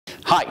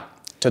Hi,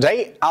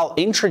 today I'll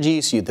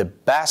introduce you the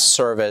best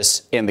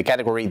service in the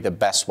category The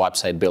Best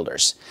Website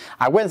Builders.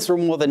 I went through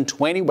more than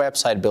 20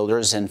 website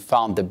builders and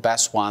found the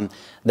best one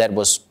that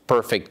was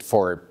perfect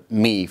for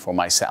me, for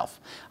myself.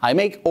 I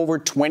make over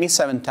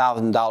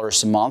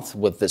 $27,000 a month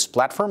with this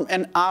platform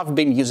and I've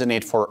been using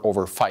it for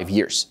over 5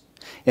 years.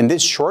 In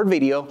this short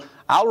video,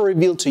 I'll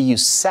reveal to you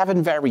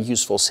 7 very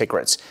useful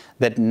secrets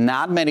that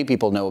not many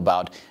people know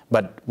about,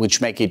 but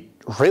which make it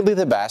really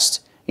the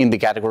best in the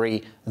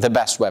category The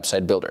Best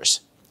Website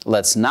Builders.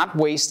 Let's not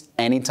waste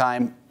any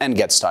time and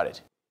get started.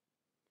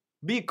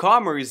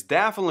 Bigcommerce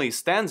definitely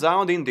stands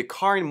out in the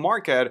current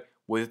market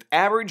with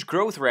average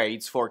growth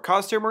rates for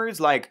customers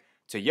like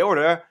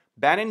Toyota,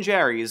 Ben &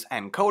 Jerry's,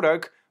 and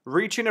Kodak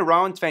reaching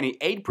around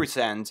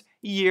 28%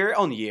 year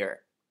on year.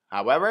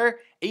 However,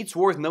 it's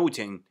worth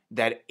noting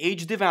that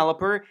each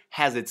developer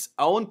has its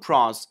own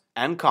pros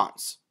and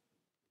cons.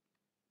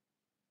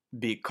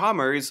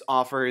 Bigcommerce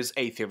offers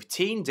a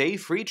 15-day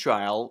free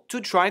trial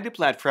to try the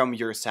platform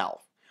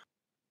yourself.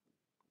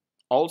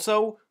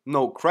 Also,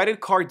 no credit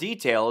card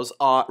details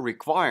are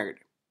required.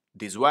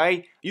 This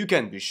way, you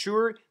can be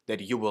sure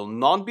that you will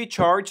not be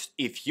charged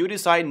if you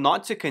decide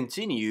not to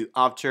continue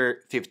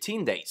after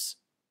 15 days.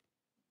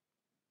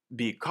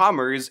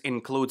 Bigcommerce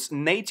includes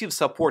native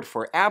support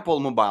for Apple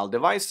mobile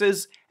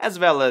devices as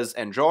well as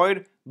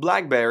Android,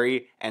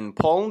 BlackBerry, and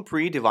Palm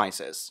Pre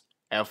devices.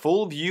 A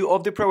full view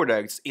of the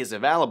products is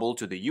available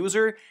to the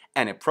user,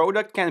 and a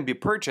product can be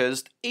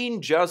purchased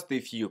in just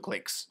a few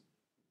clicks.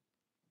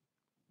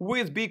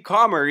 With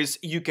Bigcommerce,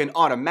 you can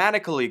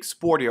automatically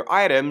export your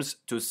items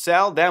to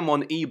sell them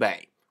on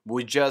eBay.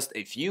 With just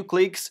a few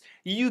clicks,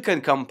 you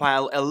can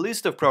compile a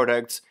list of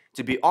products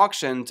to be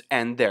auctioned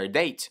and their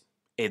date.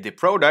 If the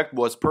product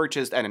was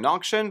purchased at an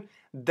auction,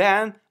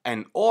 then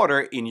an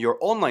order in your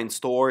online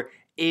store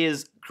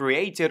is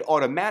created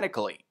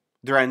automatically.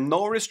 There are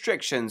no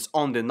restrictions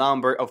on the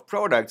number of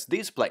products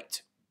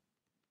displayed.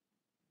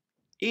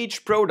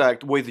 Each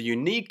product with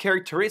unique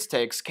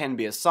characteristics can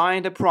be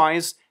assigned a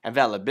price,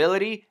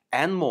 availability,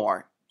 and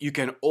more. You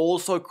can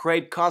also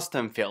create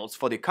custom fields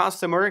for the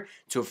customer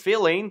to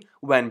fill in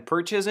when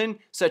purchasing,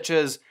 such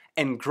as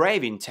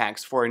engraving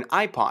text for an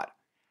iPod.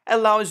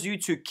 Allows you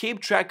to keep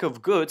track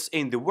of goods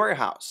in the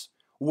warehouse.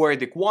 Where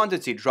the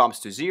quantity drops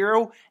to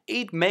 0,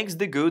 it makes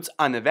the goods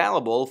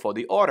unavailable for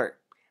the order.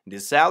 The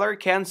seller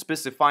can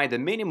specify the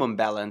minimum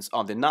balance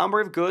of the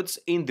number of goods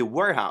in the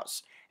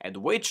warehouse, at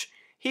which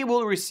he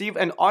will receive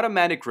an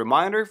automatic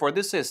reminder for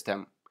the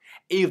system.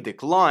 If the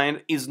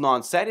client is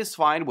not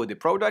satisfied with the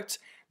product,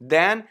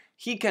 then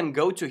he can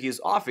go to his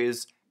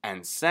office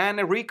and send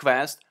a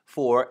request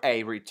for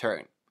a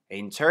return.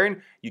 In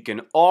turn, you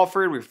can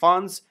offer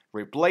refunds,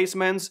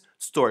 replacements,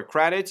 store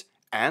credit,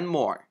 and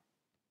more.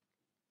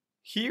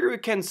 Here you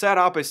can set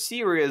up a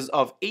series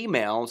of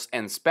emails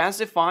and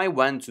specify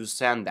when to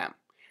send them.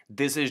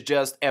 This is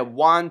just a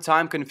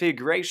one-time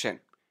configuration.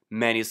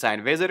 Many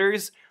site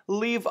visitors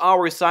leave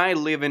our site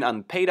leaving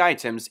unpaid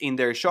items in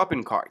their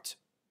shopping cart.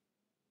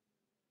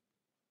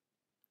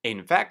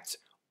 In fact,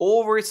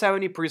 over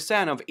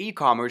 70% of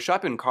e-commerce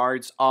shopping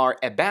carts are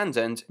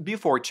abandoned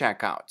before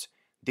checkout.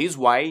 This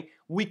way,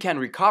 we can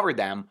recover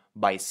them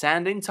by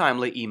sending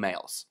timely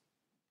emails.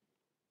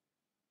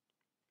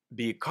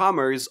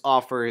 Bigcommerce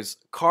offers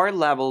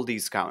cart-level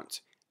discount.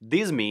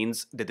 This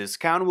means the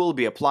discount will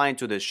be applied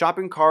to the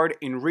shopping cart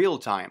in real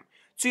time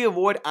to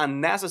avoid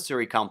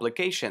unnecessary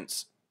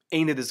complications.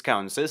 In the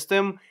discount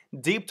system,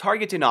 deep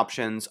targeting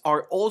options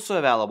are also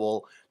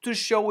available to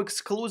show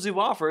exclusive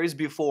offers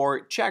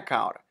before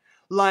checkout,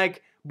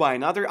 like buy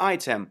another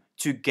item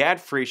to get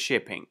free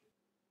shipping.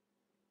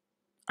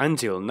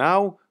 Until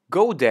now,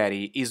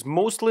 GoDaddy is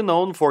mostly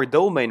known for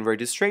domain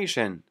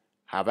registration.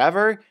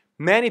 However,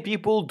 many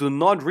people do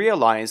not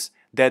realize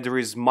that there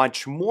is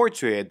much more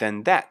to it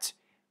than that.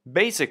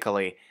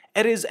 Basically,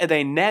 it is a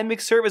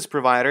dynamic service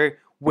provider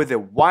with a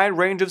wide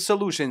range of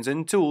solutions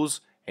and tools,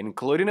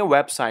 including a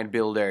website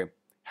builder.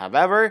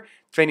 However,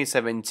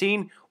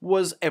 2017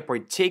 was a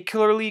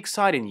particularly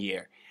exciting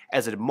year,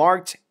 as it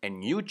marked a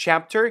new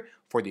chapter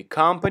for the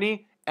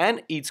company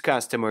and its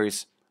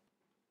customers.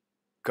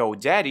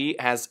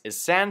 GoDaddy has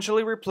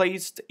essentially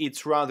replaced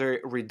its rather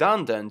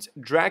redundant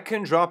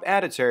drag-and-drop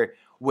editor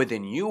with a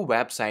new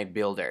website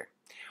builder.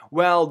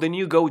 Well, the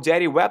new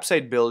GoDaddy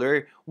website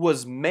builder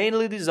was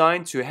mainly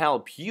designed to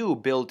help you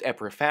build a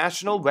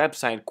professional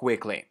website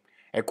quickly.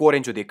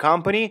 According to the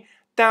company,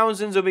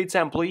 thousands of its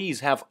employees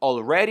have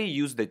already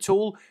used the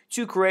tool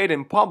to create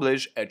and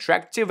publish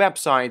attractive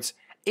websites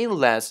in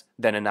less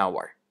than an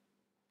hour.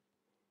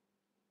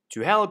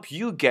 To help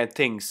you get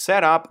things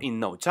set up in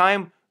no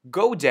time,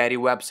 GoDaddy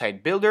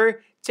Website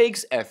Builder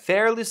takes a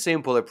fairly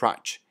simple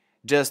approach.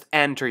 Just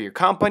enter your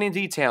company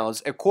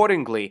details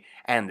accordingly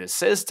and the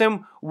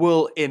system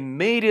will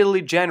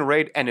immediately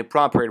generate an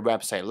appropriate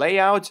website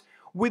layout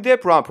with the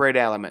appropriate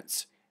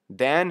elements.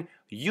 Then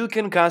you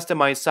can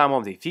customize some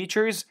of the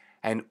features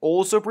and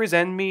also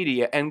present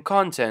media and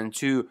content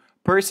to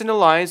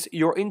personalize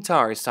your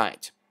entire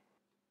site.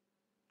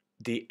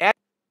 The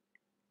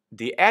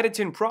The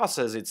editing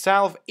process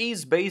itself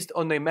is based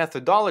on a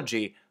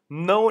methodology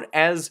known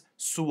as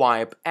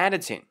swipe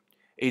editing.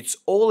 It's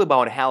all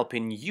about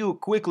helping you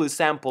quickly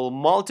sample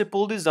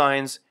multiple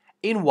designs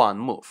in one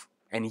move.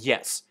 And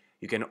yes,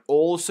 you can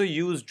also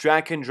use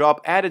drag and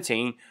drop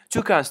editing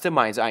to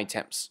customize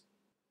items.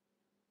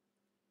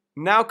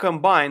 Now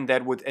combine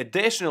that with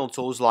additional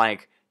tools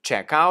like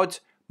checkout,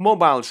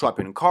 mobile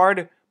shopping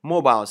cart,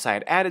 mobile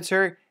site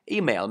editor,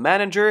 email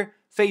manager,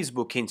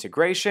 Facebook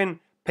integration,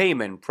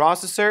 payment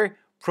processor,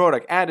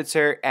 product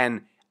editor,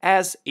 and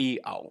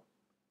SEO.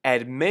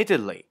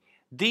 Admittedly,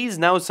 these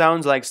now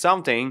sounds like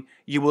something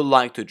you would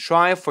like to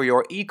try for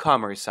your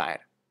e-commerce site.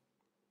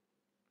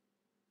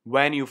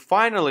 When you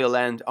finally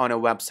land on a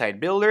website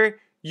builder,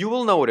 you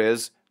will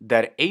notice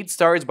that it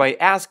starts by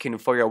asking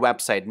for your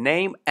website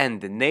name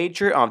and the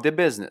nature of the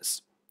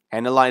business.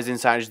 Analyzing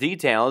such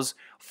details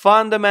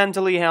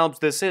fundamentally helps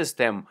the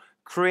system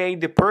create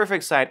the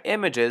perfect site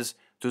images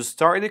to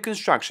start the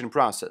construction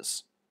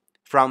process.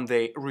 From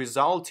the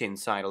resulting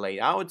site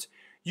layout,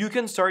 you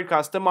can start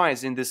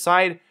customizing the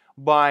site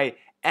by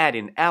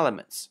adding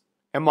elements.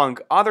 Among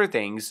other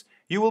things,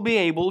 you will be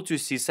able to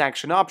see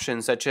section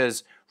options such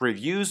as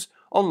reviews,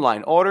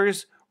 online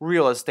orders,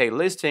 real estate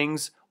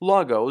listings,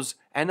 logos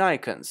and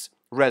icons,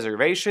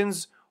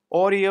 reservations,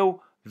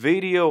 audio,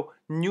 video,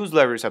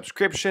 newsletter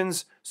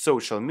subscriptions,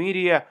 social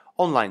media,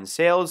 online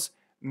sales,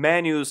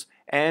 menus,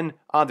 and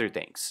other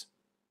things.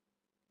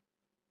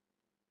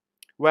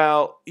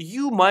 Well,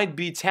 you might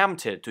be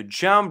tempted to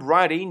jump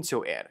right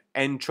into it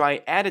and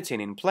try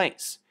editing in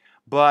place,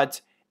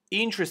 but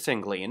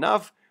interestingly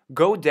enough,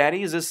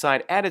 GoDaddy is a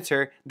site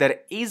editor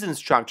that isn't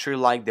structured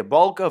like the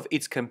bulk of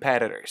its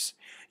competitors.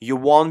 You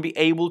won't be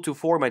able to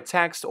format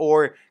text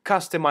or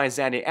customize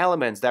any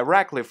elements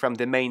directly from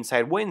the main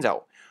site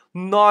window,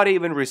 not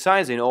even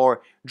resizing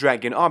or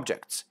dragging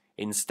objects.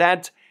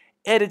 Instead,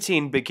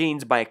 editing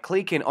begins by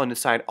clicking on a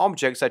site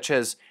object such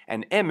as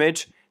an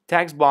image,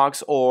 text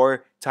box,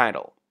 or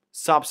title.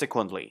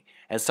 Subsequently,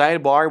 a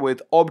sidebar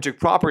with object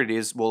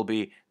properties will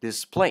be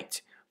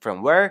displayed,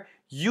 from where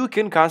you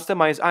can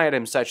customize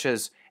items such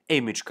as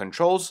image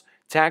controls,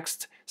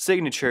 text,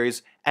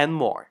 signatures, and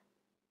more.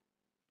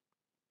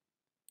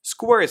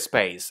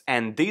 Squarespace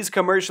and these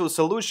commercial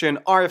solutions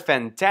are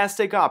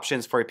fantastic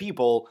options for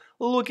people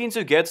looking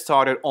to get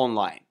started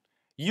online.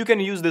 You can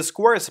use the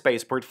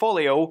Squarespace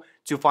portfolio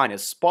to find a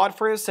spot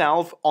for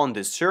yourself on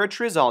the search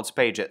results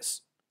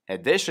pages.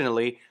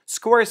 Additionally,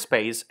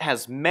 Squarespace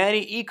has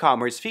many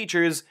e-commerce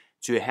features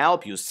to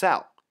help you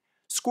sell.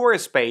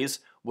 Squarespace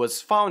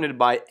was founded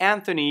by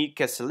Anthony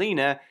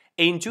Casalina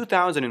in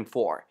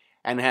 2004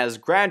 and has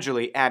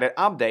gradually added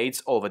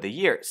updates over the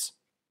years.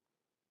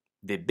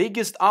 The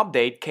biggest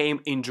update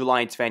came in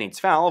July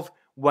 2012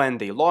 when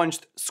they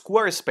launched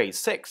Squarespace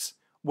 6,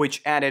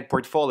 which added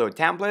portfolio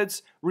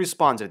templates,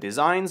 responsive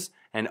designs,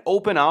 and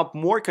opened up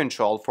more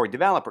control for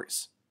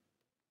developers.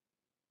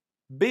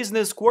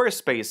 Business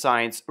Squarespace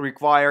sites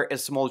require a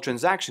small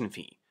transaction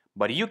fee,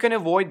 but you can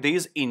avoid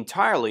these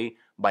entirely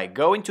by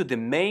going to the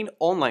main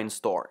online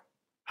store.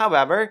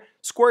 However,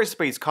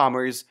 Squarespace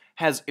Commerce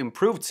has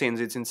improved since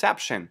its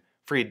inception.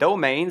 Free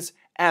domains,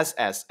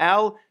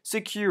 SSL,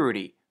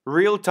 security,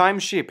 real-time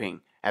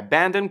shipping,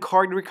 abandoned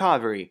cart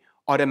recovery,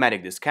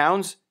 automatic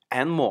discounts,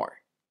 and more.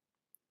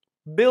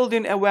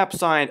 Building a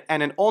website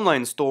and an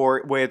online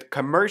store with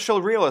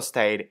commercial real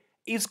estate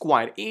is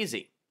quite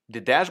easy.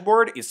 The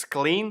dashboard is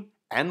clean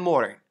and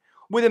modern,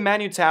 with a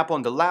menu tab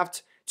on the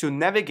left to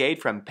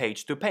navigate from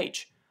page to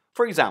page.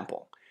 For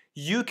example,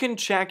 you can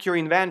check your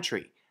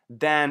inventory,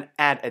 then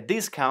add a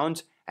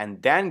discount,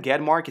 and then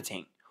get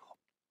marketing.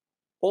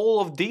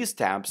 All of these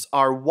tabs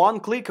are one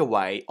click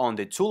away on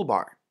the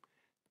toolbar.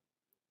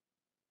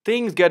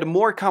 Things get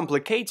more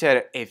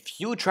complicated if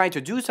you try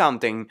to do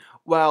something,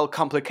 well,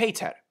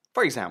 complicated.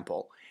 For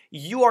example,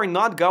 you are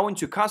not going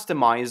to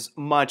customize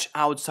much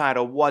outside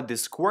of what the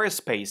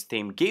Squarespace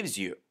theme gives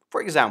you,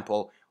 for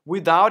example,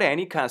 without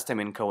any custom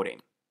encoding.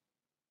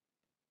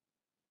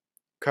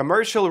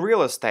 Commercial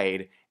real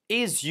estate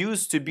is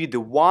used to be the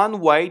one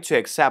way to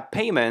accept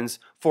payments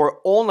for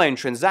online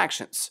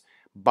transactions,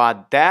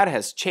 but that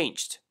has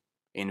changed.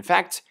 In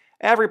fact,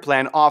 every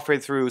plan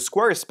offered through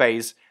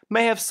Squarespace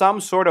may have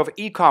some sort of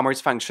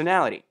e-commerce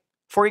functionality.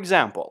 For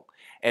example,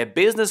 a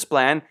business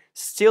plan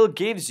still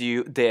gives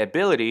you the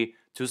ability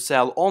to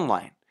sell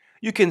online.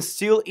 You can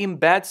still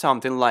embed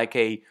something like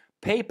a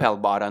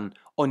PayPal button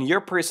on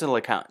your personal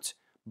account,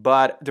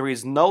 but there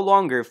is no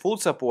longer full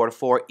support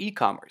for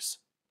e-commerce.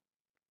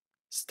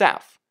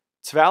 Staff,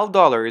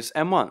 $12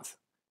 a month.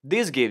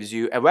 This gives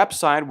you a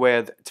website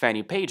with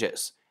 20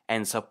 pages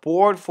and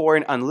support for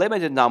an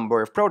unlimited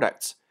number of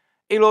products.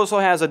 It also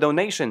has a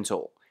donation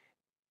tool.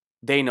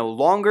 They no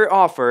longer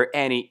offer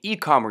any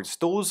e-commerce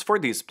tools for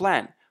this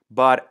plan,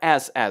 but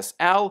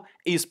SSL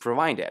is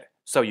provided,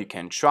 so you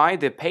can try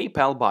the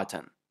PayPal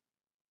button.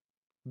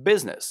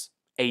 Business,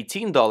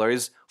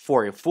 $18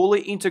 for a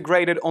fully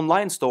integrated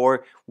online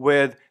store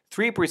with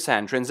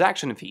 3%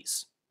 transaction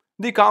fees.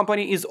 The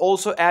company is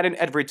also adding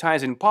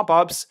advertising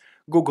pop-ups,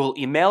 Google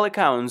email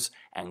accounts,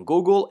 and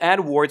Google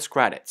AdWords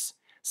credits,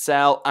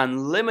 sell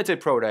unlimited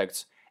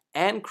products,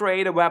 and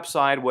create a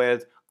website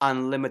with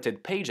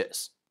unlimited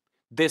pages.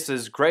 This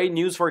is great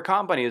news for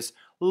companies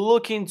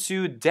looking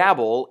to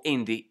dabble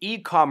in the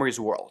e-commerce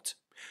world.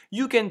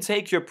 You can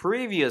take your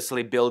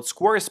previously built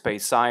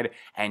Squarespace site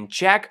and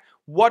check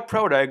what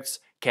products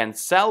can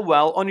sell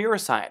well on your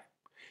site.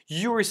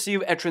 You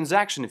receive a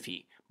transaction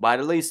fee, but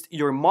at least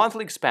your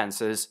monthly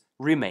expenses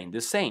remain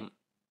the same.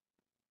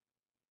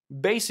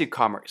 Basic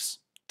Commerce,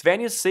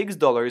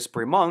 $26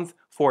 per month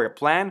for a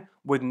plan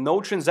with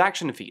no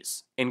transaction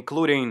fees,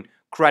 including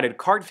credit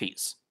card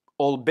fees,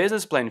 all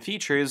business plan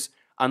features,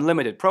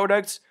 unlimited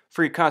products,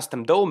 free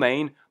custom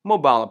domain,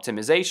 mobile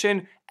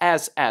optimization,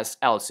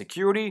 SSL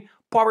security,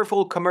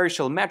 powerful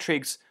commercial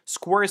metrics,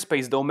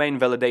 Squarespace domain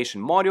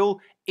validation module,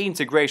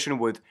 integration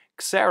with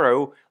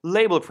Xero,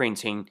 label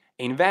printing,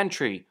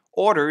 inventory,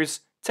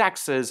 orders,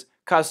 taxes,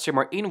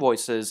 customer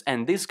invoices,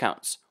 and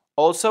discounts.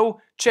 Also,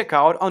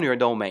 checkout on your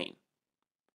domain.